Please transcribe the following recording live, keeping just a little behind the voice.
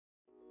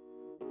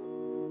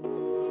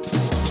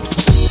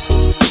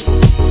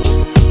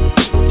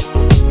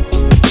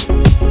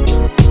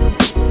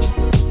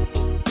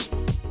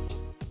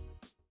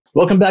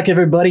Welcome back,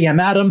 everybody.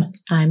 I'm Adam.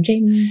 I'm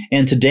Jaime.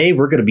 And today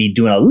we're going to be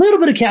doing a little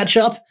bit of catch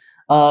up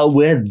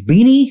with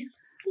BINI.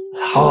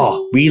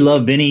 Oh, we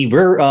love BINI.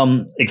 We're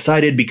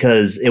excited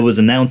because it was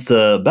announced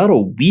about a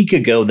week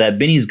ago that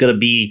BINI is going to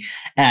be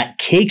at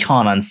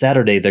KCON on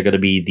Saturday. They're going to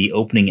be the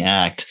opening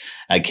act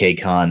at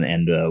KCON,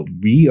 and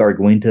we are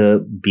going to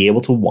be able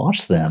to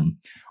watch them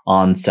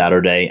on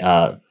Saturday.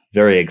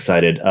 Very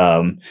excited.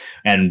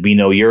 And we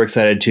know you're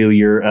excited too.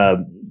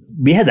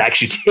 We had to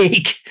actually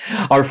take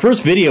our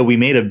first video we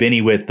made of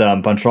BINI with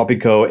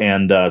Pantropico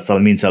and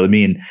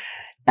Salamin.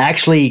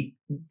 Actually,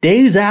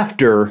 days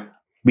after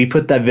we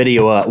put that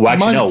video up, well,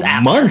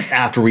 actually, months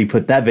after we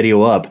put that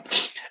video up,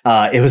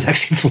 it was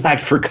actually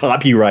flagged for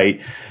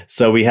copyright.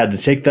 So we had to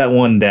take that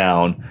one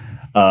down.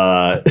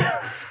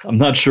 I'm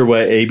not sure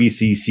what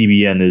ABC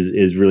CBN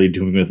is really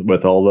doing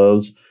with all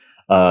those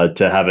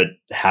to have it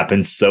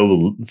happen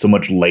so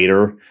much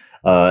later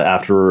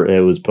after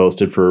it was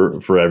posted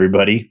for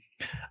everybody.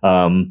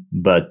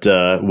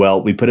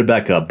 Well, we put it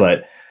back up,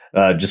 but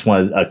just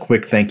wanted a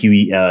quick thank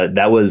you.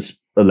 That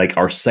was like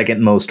our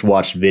second most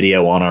watched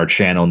video on our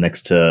channel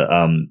next to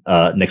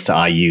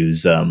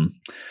IU's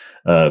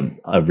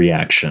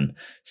reaction.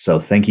 So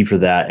thank you for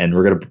that. And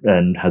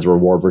and as a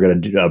reward, we're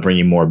gonna bring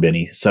you more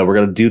BINI. So we're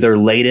gonna do their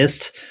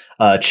latest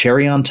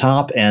Cherry on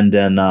Top, and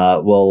then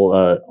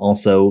we'll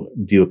also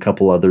do a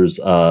couple others.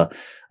 I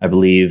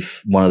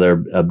believe one of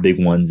their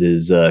big ones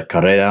is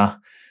Karera.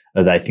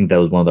 I think that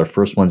was one of their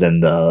first ones,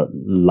 and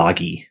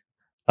Lagi.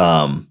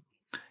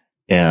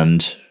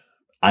 And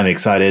I'm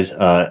excited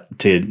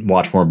to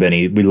watch more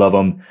BINI. We love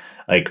them.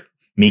 Like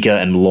Mika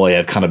and Malloy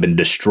have kind of been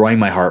destroying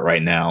my heart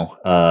right now.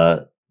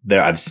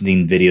 I've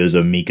seen videos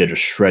of Mika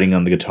just shredding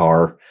on the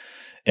guitar,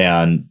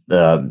 and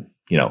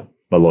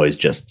Malloy's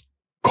just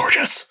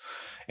gorgeous.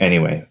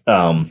 Anyway,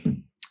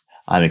 I'm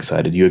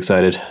excited. You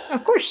excited?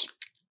 Of course.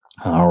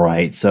 All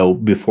right. So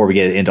before we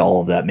get into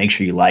all of that, make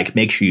sure you like,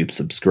 make sure you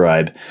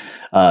subscribe,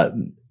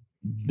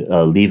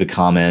 leave a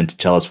comment,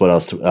 tell us what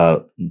else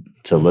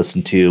to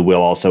listen to.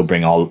 We'll also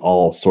bring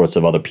all sorts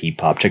of other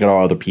P-pop. Check out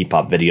our other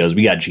P-pop videos.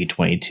 We got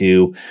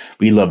G22.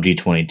 We love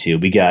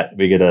G22.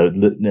 We're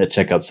gonna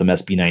check out some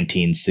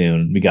SB19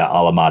 soon. We got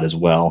Alamat as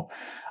well.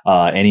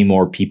 Any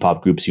more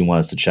P-pop groups you want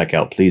us to check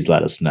out, please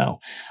let us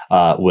know.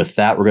 With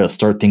that, we're gonna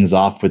start things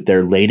off with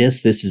their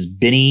latest. This is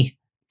BINI,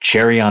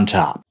 Cherry on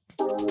Top.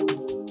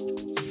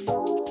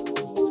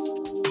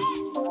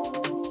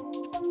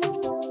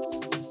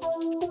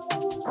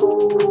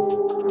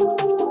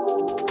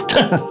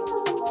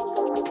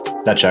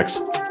 That checks.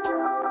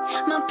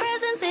 My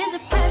presence is a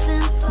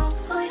present.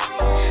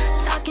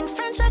 Talking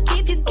French, I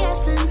keep you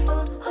guessing.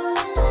 No,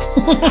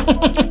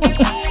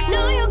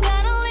 you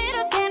got a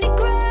little candy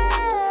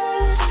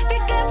crush. Be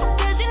careful,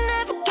 cause you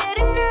never get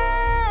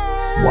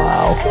enough.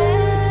 Wow.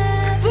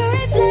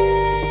 Every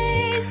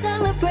day,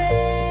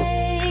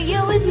 celebrate.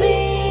 You're with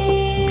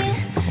me.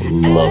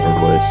 Love her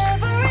voice.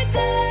 Every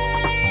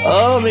day.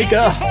 Oh,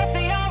 Mika.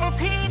 Birthday on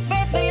repeat,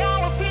 birthday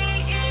on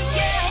repeat.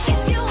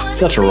 If you want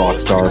Such a rock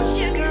star.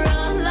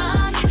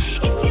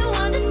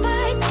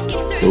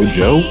 Go,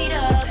 Joe.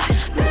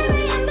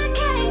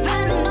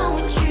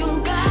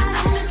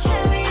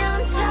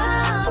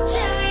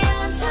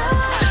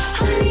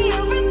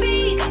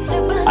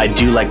 I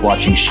do like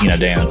watching Sheena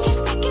dance.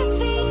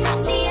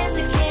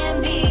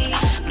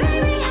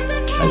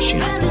 That's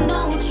Sheena.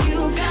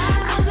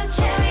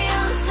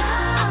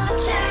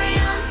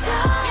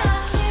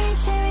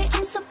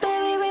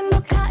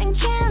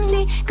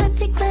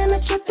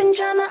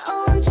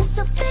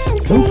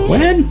 Oh,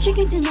 Gwen. He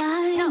can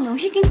deny, no,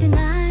 he can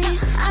deny.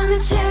 I'm the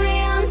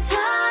cherry on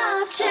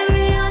top,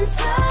 cherry on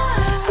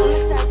top. I'm a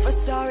sack for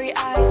sorry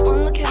eyes,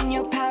 one look and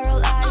you're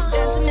paralyzed.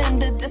 Dancing in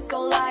the disco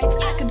lights,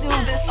 I could do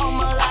this all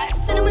my life.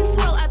 Cinnamon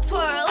swirl, I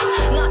twirl,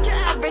 not your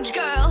average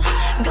girl.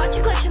 Got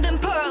you clutching them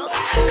pearls,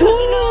 cause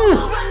you know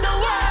I'll run the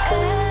world.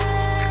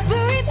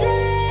 Every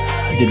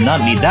day. I did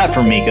not need that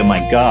from Mika, my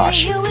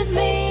gosh.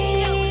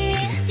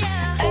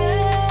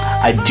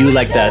 I do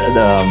like that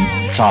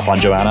top on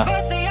Joanna.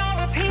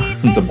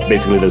 It's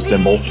basically their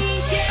symbol.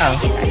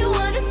 Oh, okay.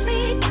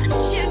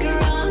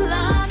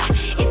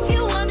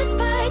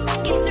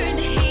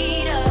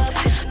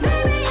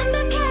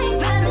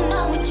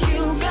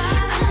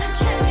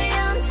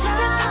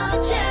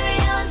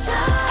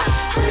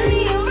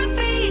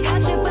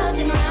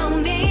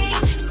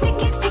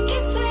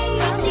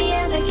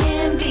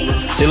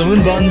 Sailor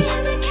Moon buns.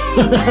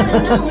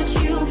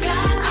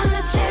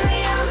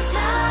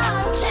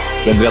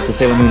 Ben's got the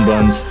Sailor Moon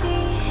buns.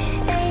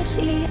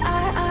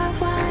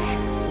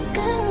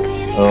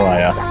 Oh,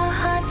 yeah.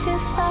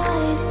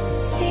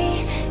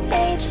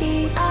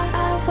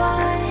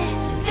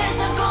 There's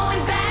no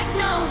going back,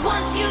 no,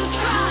 once you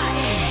try.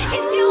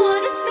 If you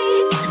want it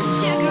sweet, got the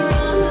sugar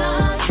on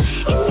lock.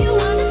 If you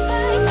want it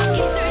spice, I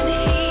can turn the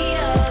heat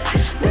up.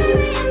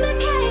 Baby, I'm the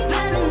cake,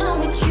 better know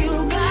what you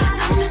got.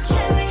 I'm the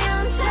cherry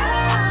on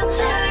top,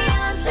 cherry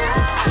on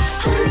top.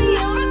 Honey,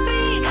 you're a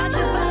bee, got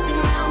you buzzing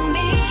around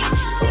me.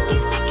 Sticky,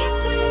 sticky,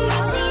 sweet,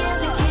 frosty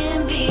as it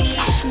can be.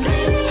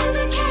 Baby, I'm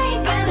the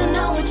cake, better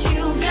know what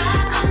you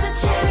got.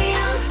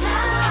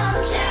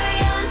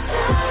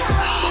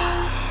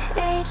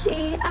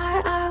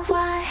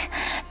 H-E-R-R-Y.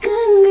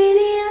 Good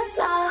ingredients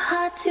are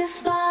hard to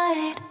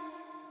find.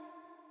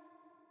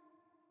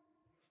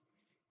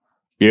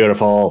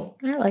 Beautiful.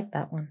 I like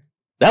that one.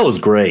 That was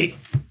great.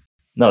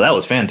 No, that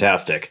was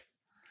fantastic.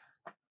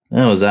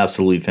 That was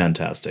absolutely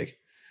fantastic.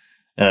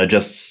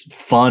 Just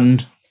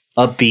fun,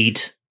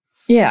 upbeat,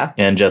 Yeah.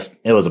 and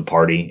just it was a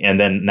party. And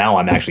then now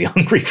I'm actually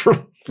hungry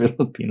for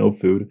Filipino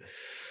food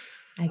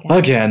I guess.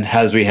 again,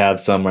 as we have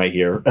some right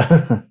here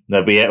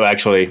that we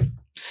actually.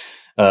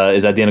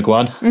 Is that the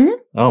Anaquan? Mhm.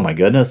 Oh my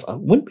goodness!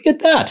 When did we get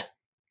that?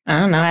 I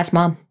don't know. Ask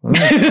Mom.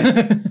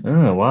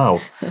 Oh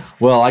wow!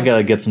 Well, I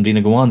gotta get some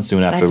Dina Guan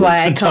soon after. That's why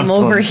we're I done come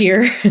over filming.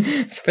 here.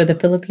 It's for the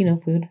Filipino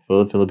food.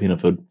 For the Filipino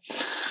food.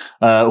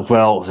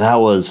 Well, that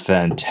was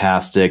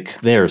fantastic.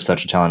 They're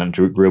such a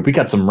talented group. We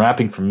got some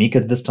rapping from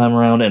Mika this time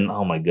around, and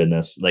oh my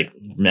goodness, like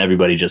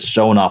everybody just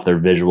showing off their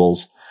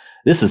visuals.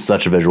 This is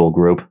such a visual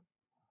group.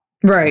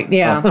 Right.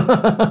 Yeah.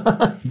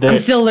 They- I'm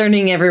still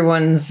learning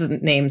everyone's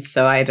names,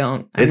 so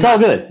I'm it's not all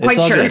good. It's quite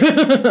all sure.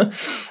 good.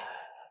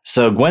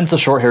 So Gwen's the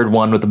short-haired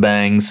one with the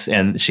bangs,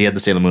 and she had the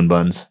Sailor Moon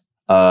buns.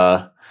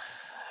 The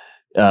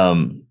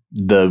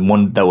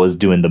one that was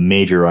doing the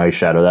major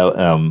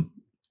eyeshadow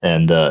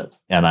and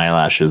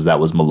eyelashes, that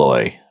was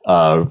Malloy.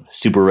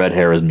 Super red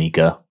hair is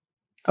Mika.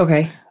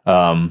 Okay.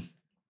 And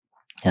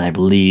I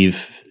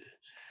believe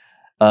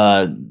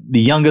the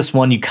youngest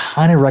one you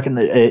kind of reckon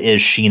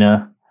is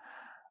Sheena.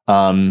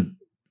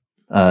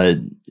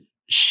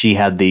 She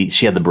had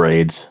the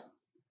braids.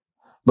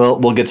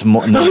 Well, we'll get to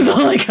more. I No, was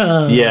like,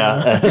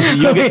 yeah,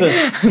 you'll get the.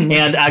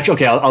 And actually,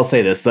 okay, I'll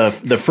say this: the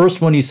first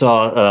one you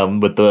saw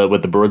with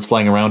the birds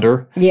flying around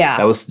her, yeah.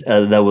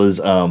 that was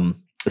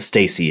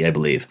Stacy, I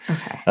believe.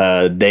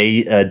 Okay.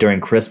 They during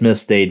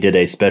Christmas they did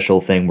a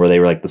special thing where they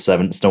were like the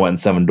Snow White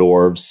and Seven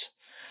Dwarves.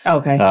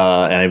 Okay. And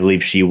I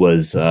believe she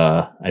was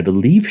Snow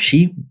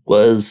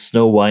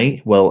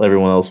White, while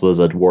everyone else was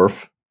a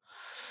dwarf.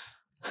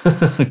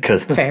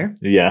 Fair.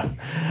 Yeah,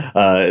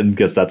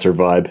 because that's her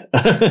vibe.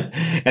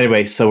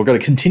 Anyway, so we're going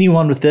to continue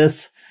on with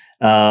this.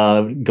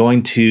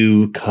 Going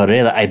to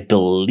Karera, I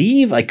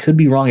believe. I could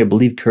be wrong. I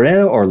believe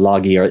Karera or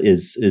Lagi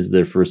is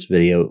their first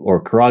video, or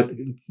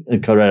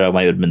Karera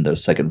might have been their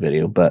second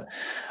video. But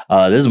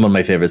this is one of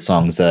my favorite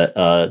songs that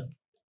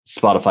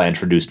Spotify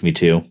introduced me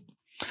to.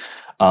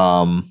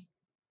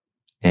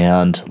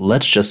 And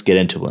let's just get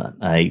into it.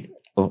 I've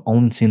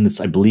only seen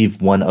this, I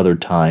believe, one other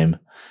time,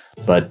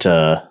 but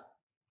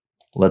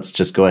let's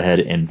just go ahead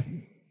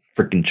and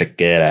freaking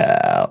check it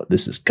out.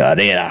 This is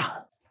Karera.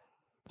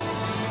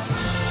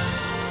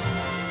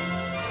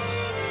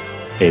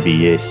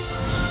 ABS.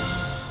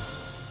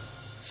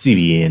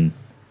 CBN.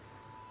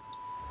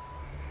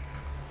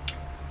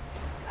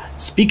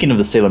 Speaking of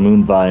the Sailor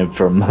Moon vibe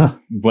from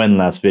Gwen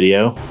last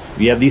video,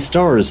 we have these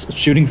stars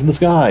shooting from the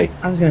sky.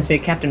 I was going to say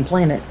Captain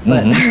Planet,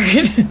 but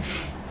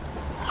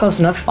close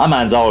enough. My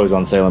mind's always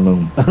on Sailor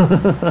Moon.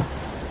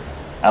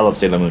 I love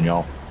Sailor Moon,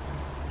 y'all.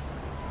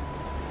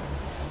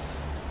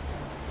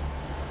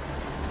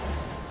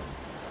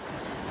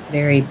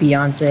 Very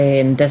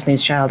Beyonce and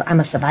Destiny's Child, I'm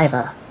a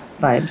Survivor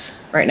vibes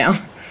right now.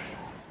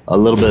 A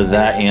little bit of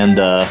that and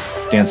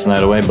Dance the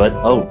Night Away, but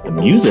oh, the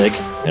music,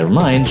 never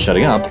mind,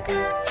 shutting up.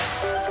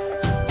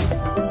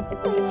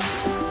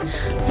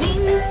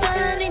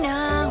 Minsan ay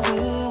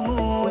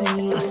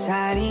nahuhuli ang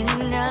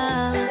sarili na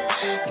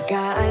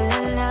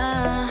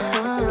nag-aalala.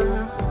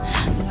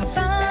 Mga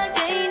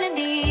bagay na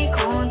di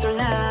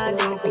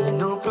kontrolado,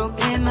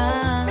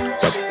 pinoproblema.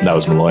 That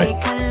was Malloy.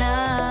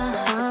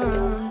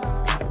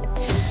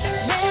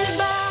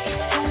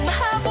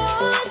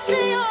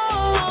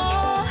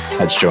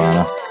 That's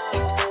Joanna.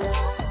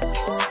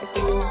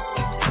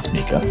 That's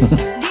Mika.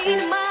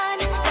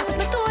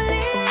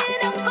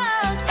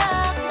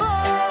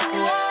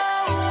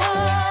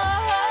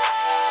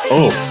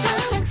 Oh.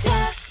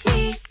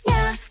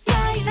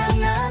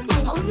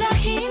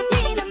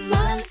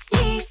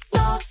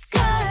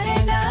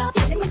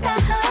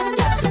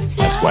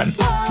 That's Gwen.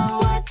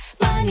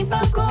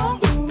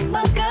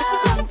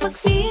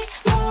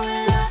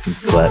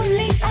 It's Glenn.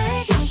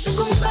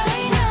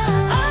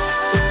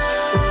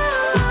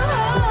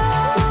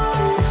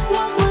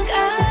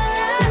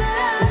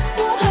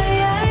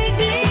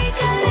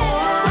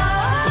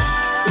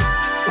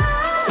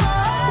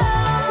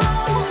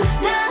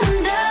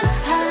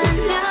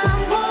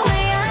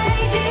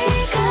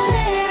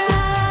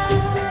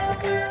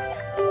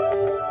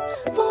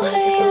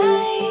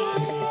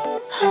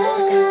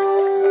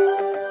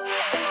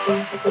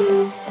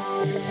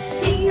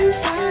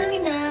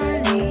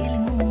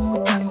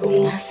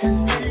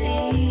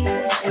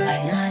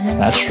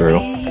 That's true.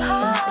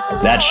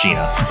 That's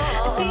Sheena.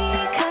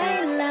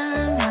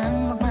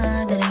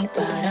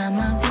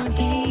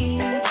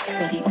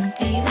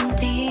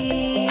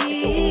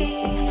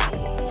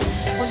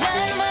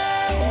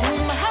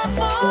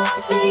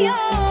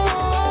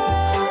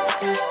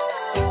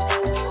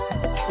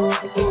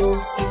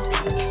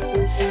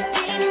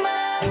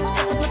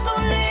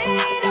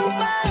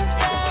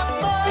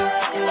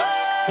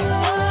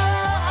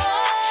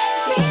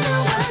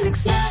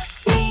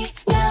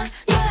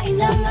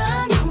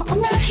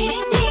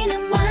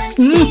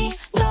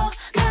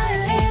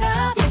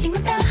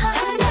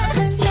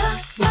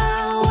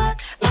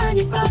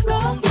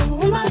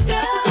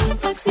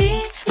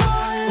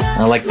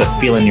 like the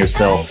feeling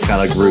yourself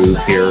kind of groove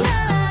here.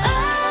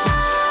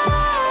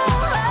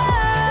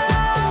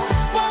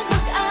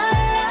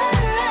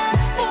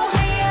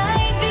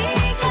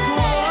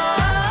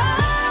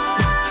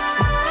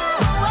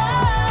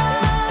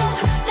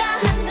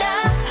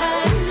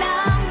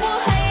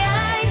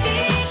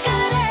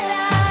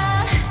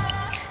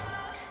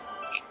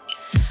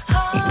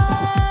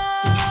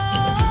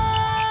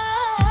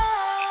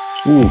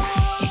 Ooh.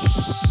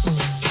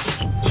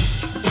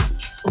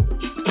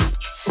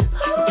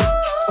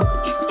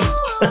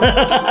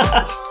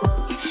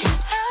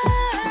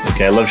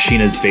 Okay, I love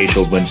Sheena's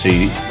facials when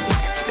she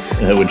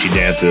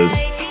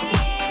dances.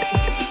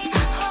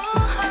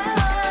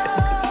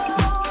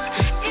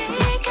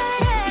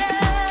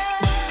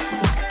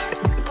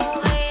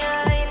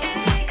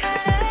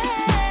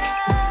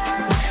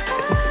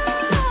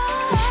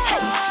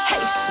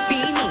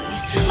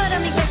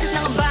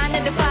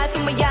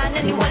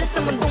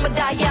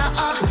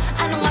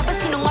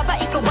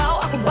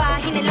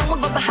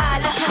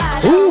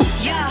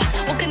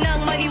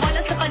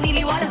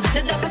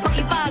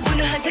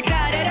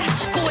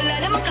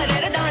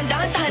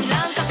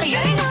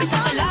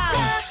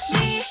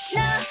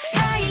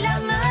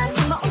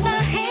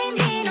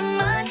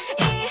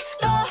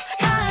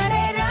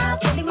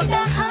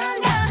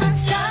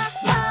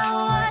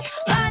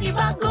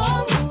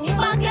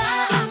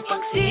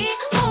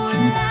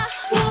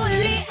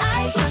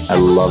 I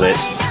love it.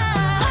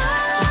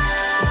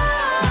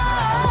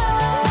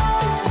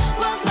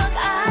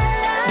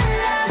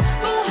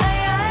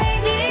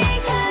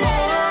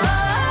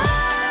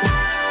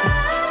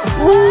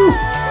 Woo.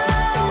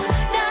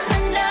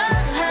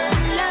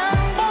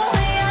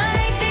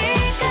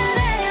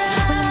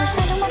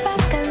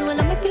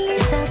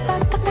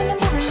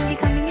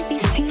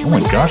 Oh my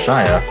gosh,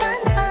 Aya.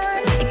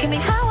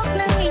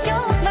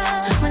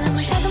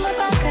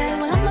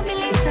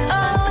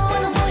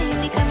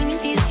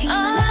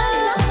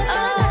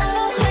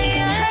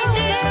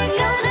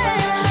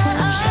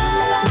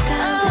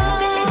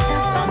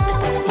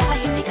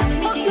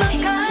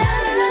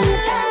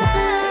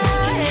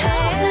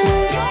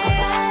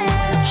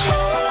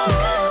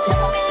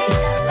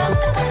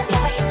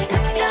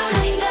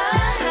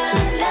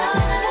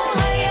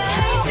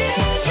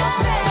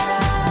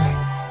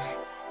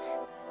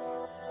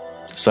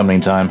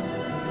 Summoning time.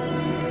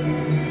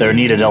 They're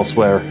needed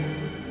elsewhere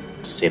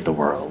to save the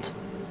world.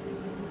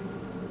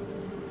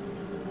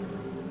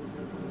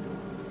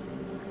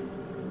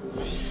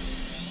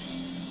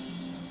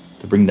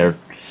 To bring their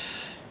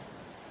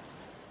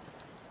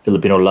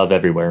Filipino love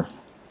everywhere.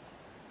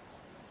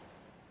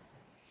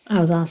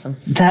 That was awesome.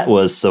 That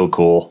was so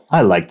cool.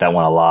 I liked that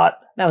one a lot.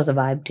 That was a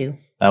vibe too.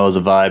 That was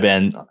a vibe,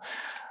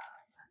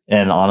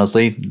 and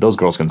honestly, those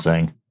girls can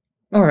sing.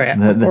 Oh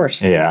yeah, of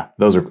course. Yeah,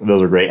 those are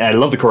great. And I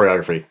love the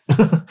choreography.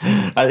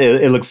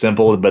 it looks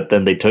simple, but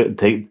then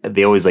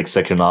they always like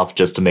section off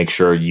just to make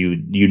sure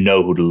you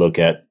know who to look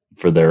at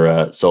for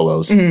their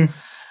solos. Mm-hmm.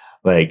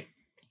 Like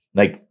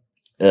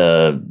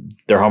their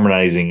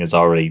harmonizing is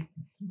already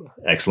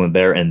excellent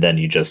there, and then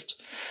you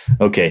just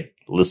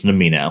listen to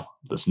me now.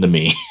 Listen to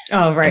me.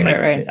 Oh right,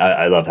 right.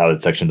 I love how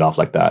it's sectioned off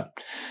like that,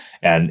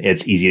 and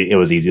it's easy. It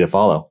was easy to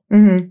follow.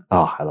 Mm-hmm.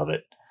 Oh, I love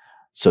it.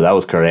 So that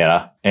was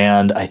Karera.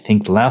 And I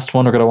think the last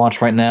one we're going to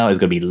watch right now is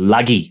going to be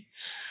Lagi.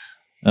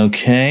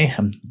 Okay.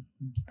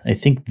 I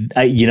think,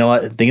 you know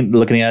what,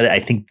 looking at it, I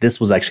think this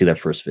was actually their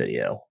first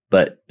video.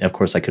 But, of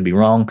course, I could be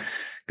wrong.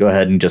 Go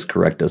ahead and just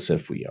correct us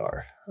if we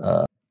are.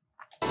 All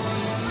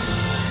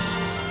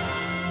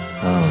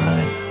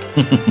right.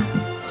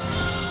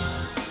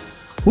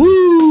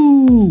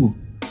 Woo!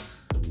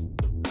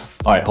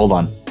 All right, hold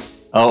on.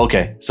 Oh,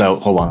 okay. So,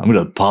 hold on. I'm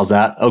going to pause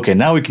that. Okay,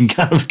 now we can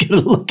kind of get a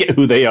look at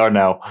who they are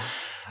now.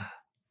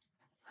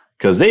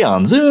 Because they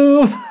on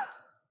Zoom.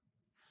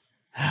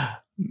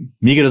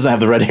 Mika doesn't have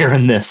the red hair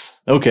in this.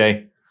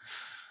 Okay.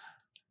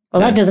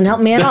 Well, that doesn't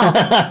help me at all.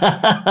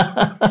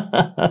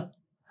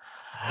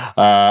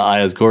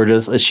 Aya's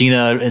gorgeous.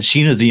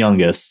 Sheena's the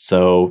youngest,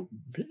 so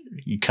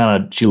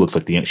she looks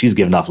like she's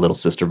giving off little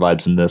sister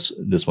vibes in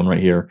this one right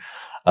here.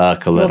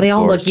 Colette, well, they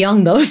all look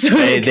young though, so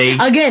they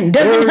again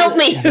doesn't help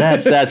me.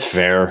 That's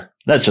fair.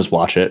 Let's just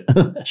watch it.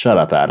 Shut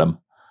up, Adam.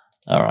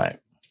 All right.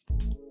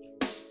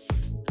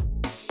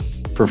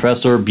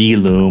 Professor B.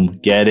 Loom.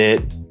 Get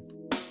it?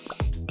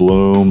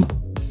 Bloom.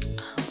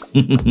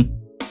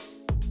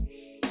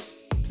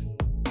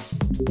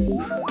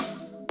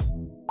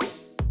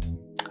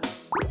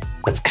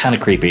 That's kind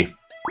of creepy.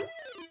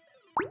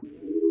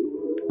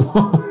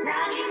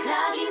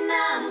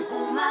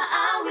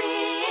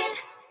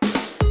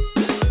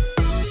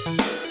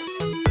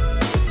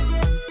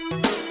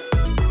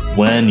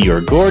 When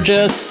you're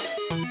gorgeous.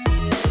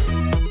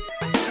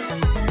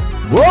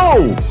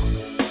 Whoa!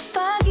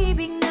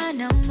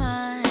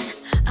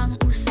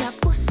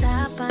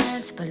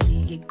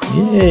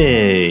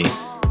 Yay!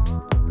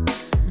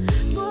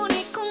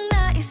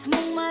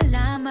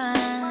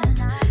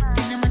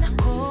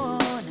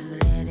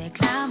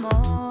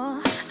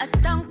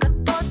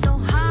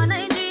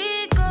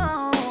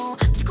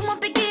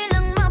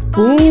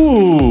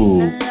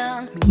 Ooh!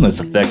 nice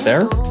effect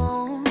there.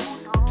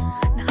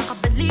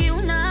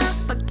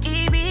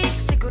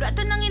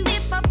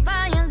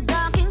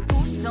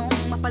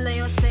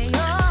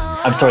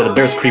 I'm sorry, the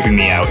bear's creeping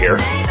me out here.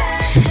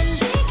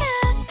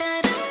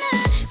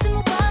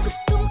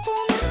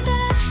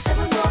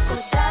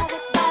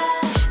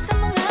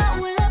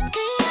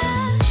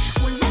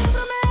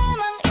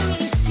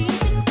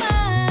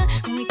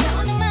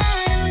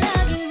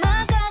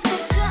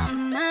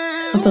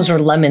 Those were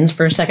lemons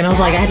for a second. I was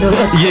like, I had to look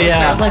closer.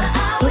 Yeah. I was like,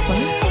 what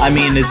lemons? I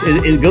mean,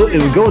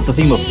 it would go with the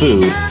theme of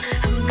food.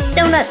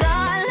 Donuts.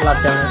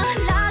 Love donuts.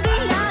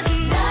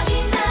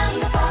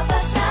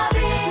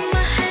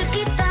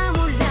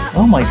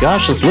 Oh my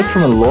gosh, this look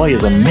from Eloy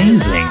is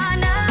amazing.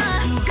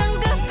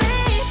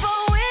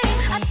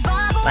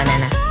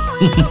 Banana.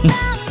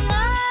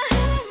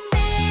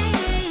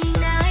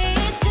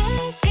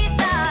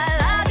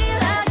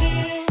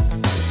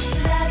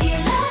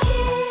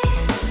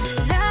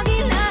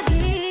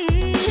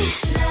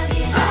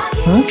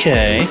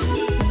 Okay.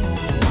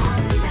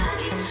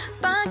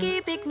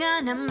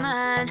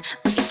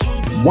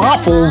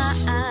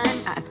 Waffles.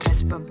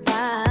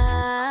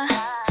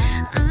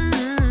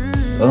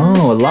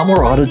 Oh, a lot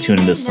more auto-tune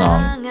in this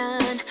song.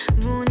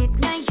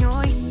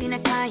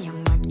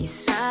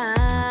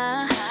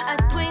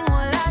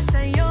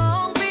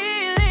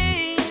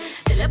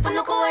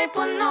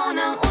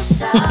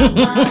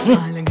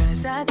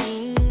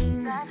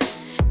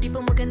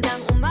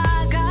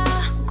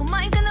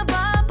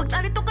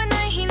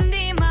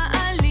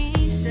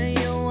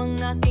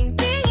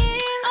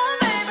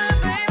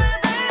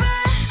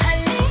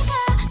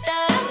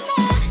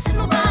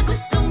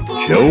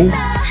 Joe?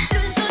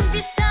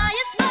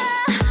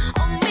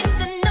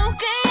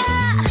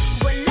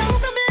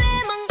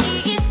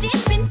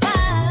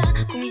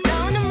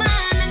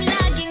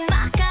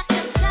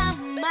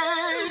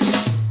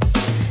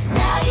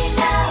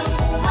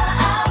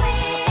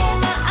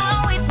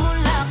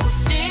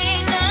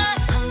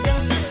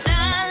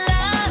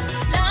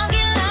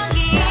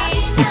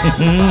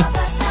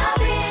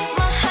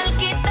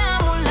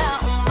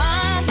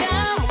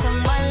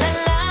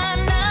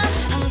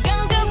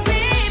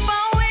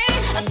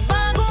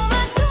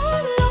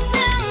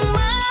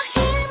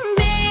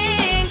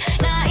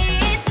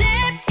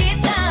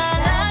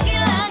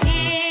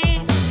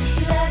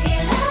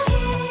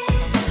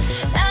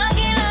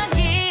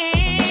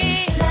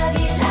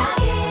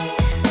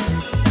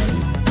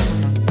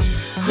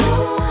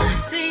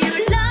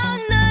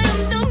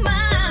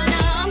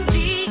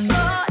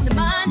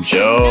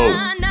 Joe.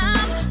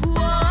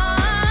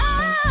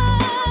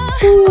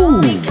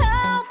 Ooh.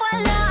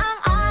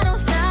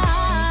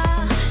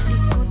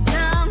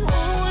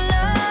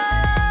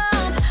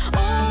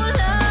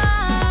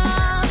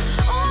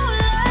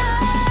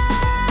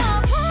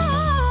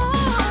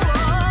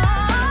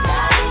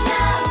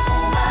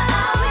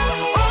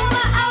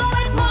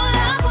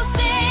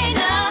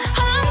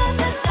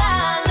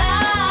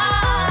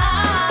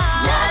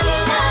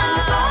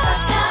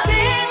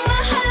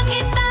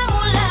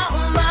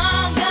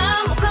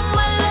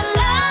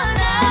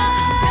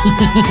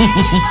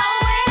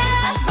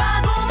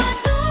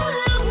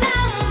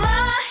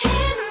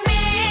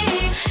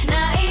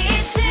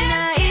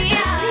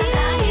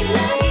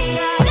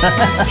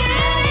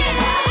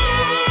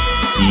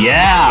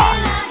 Yeah!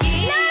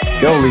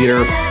 Go,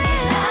 leader.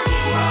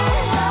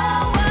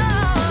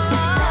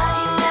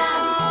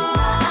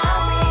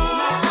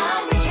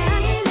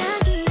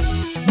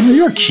 Oh,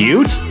 you're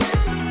cute.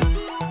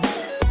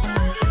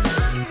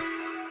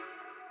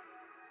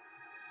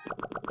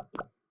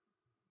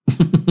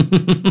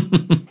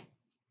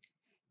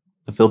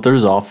 The filter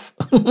is off.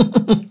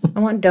 I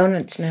want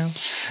donuts now.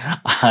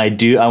 I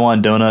do. I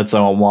want donuts.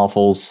 I want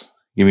waffles.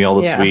 Give me all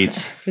the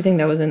sweets. Everything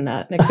that was in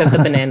that, except the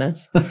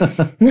bananas.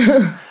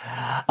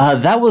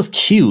 That was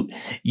cute.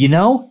 You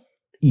know?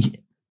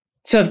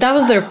 So if that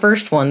was their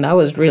first one, that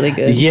was really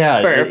good.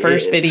 Yeah. For our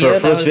first video. For our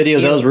first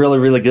video, that was really,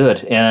 really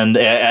good. And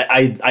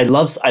I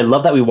love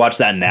that we watch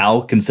that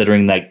now,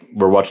 considering that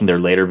we're watching their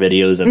later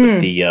videos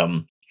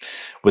and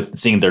with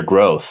seeing their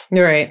growth.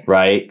 You're right.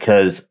 Right?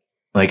 Because,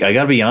 like, I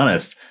gotta be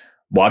honest,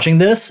 watching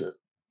this,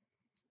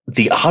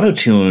 the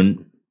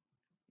auto-tune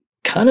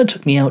kind of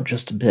took me out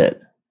just a bit.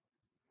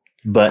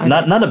 But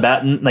not a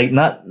bad, like,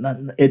 not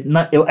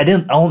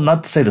to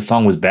say the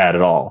song was bad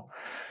at all,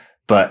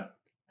 but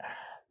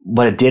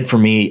what it did for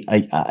me,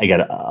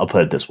 I'll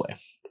put it this way.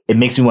 It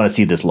makes me want to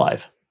see this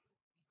live.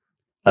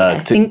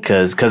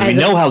 Because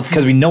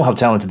we know how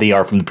talented they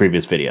are from the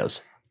previous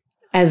videos.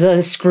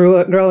 As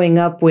growing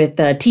up with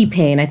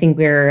T-Pain, I think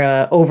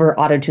we're over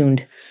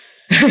auto-tuned.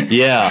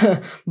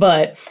 Yeah.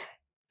 But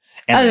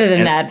and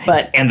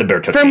the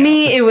bear took for me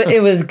me,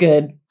 it was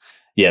good.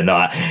 Yeah, no,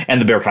 and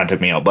the bear kind of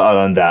took me out. But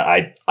other than that,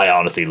 I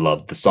honestly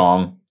loved the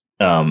song,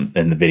 and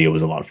the video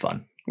was a lot of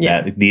fun.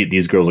 Yeah,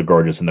 these girls are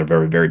gorgeous and they're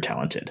very, very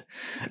talented.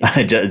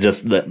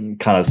 Just the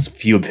kind of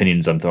few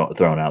opinions I'm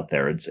throwing out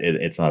there.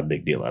 It's not a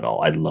big deal at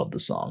all. I love the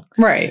song,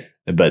 right?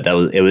 But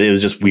it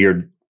was just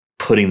weird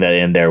putting that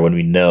in there when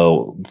we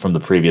know from the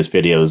previous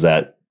videos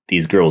that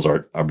these girls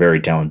are very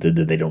talented,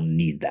 that they don't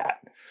need that.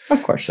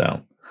 Of course.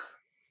 So,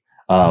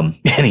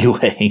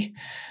 anyway,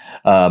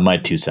 my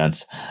 2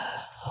 cents.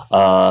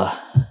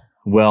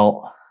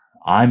 Well,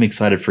 I'm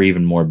excited for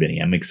even more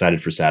BINI. I'm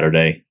excited for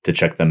Saturday to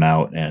check them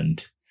out.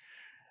 And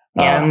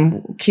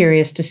I'm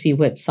curious to see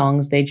what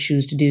songs they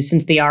choose to do.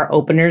 Since they are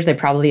openers, they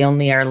probably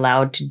only are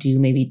allowed to do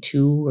maybe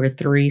 2 or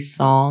 3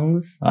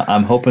 songs.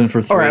 I'm hoping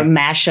for 3. Or a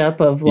mashup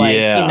of like,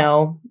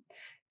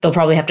 they'll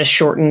probably have to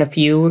shorten a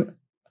few.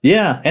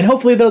 Yeah, and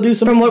hopefully they'll do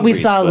some. From what we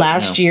saw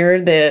last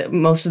year,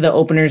 most of the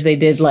openers they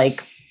did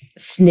like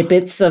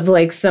snippets of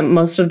like some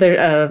of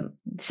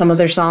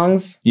their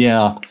songs.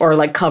 Yeah, or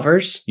like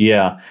covers.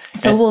 Yeah,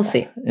 so we'll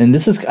see. And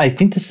I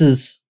think this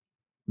is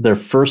their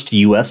first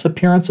U.S.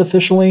 appearance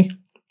officially.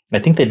 I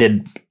think they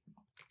did.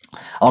 I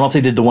don't know if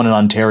they did the one in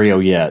Ontario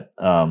yet.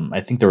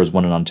 I think there was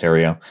one in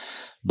Ontario,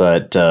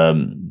 but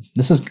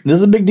this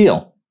is a big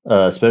deal. For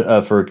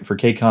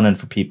KCON and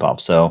for P-pop,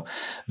 so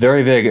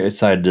very, very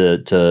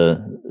excited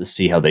to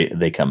see how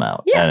they come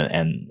out. Yeah,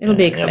 and it'll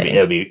be exciting.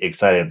 It'll be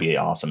exciting. It'll be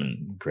awesome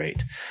and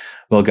great.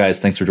 Well,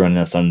 guys, thanks for joining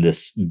us on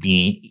this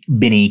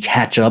BINI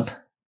catch up,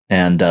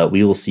 and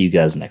we will see you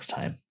guys next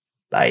time.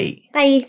 Bye. Bye.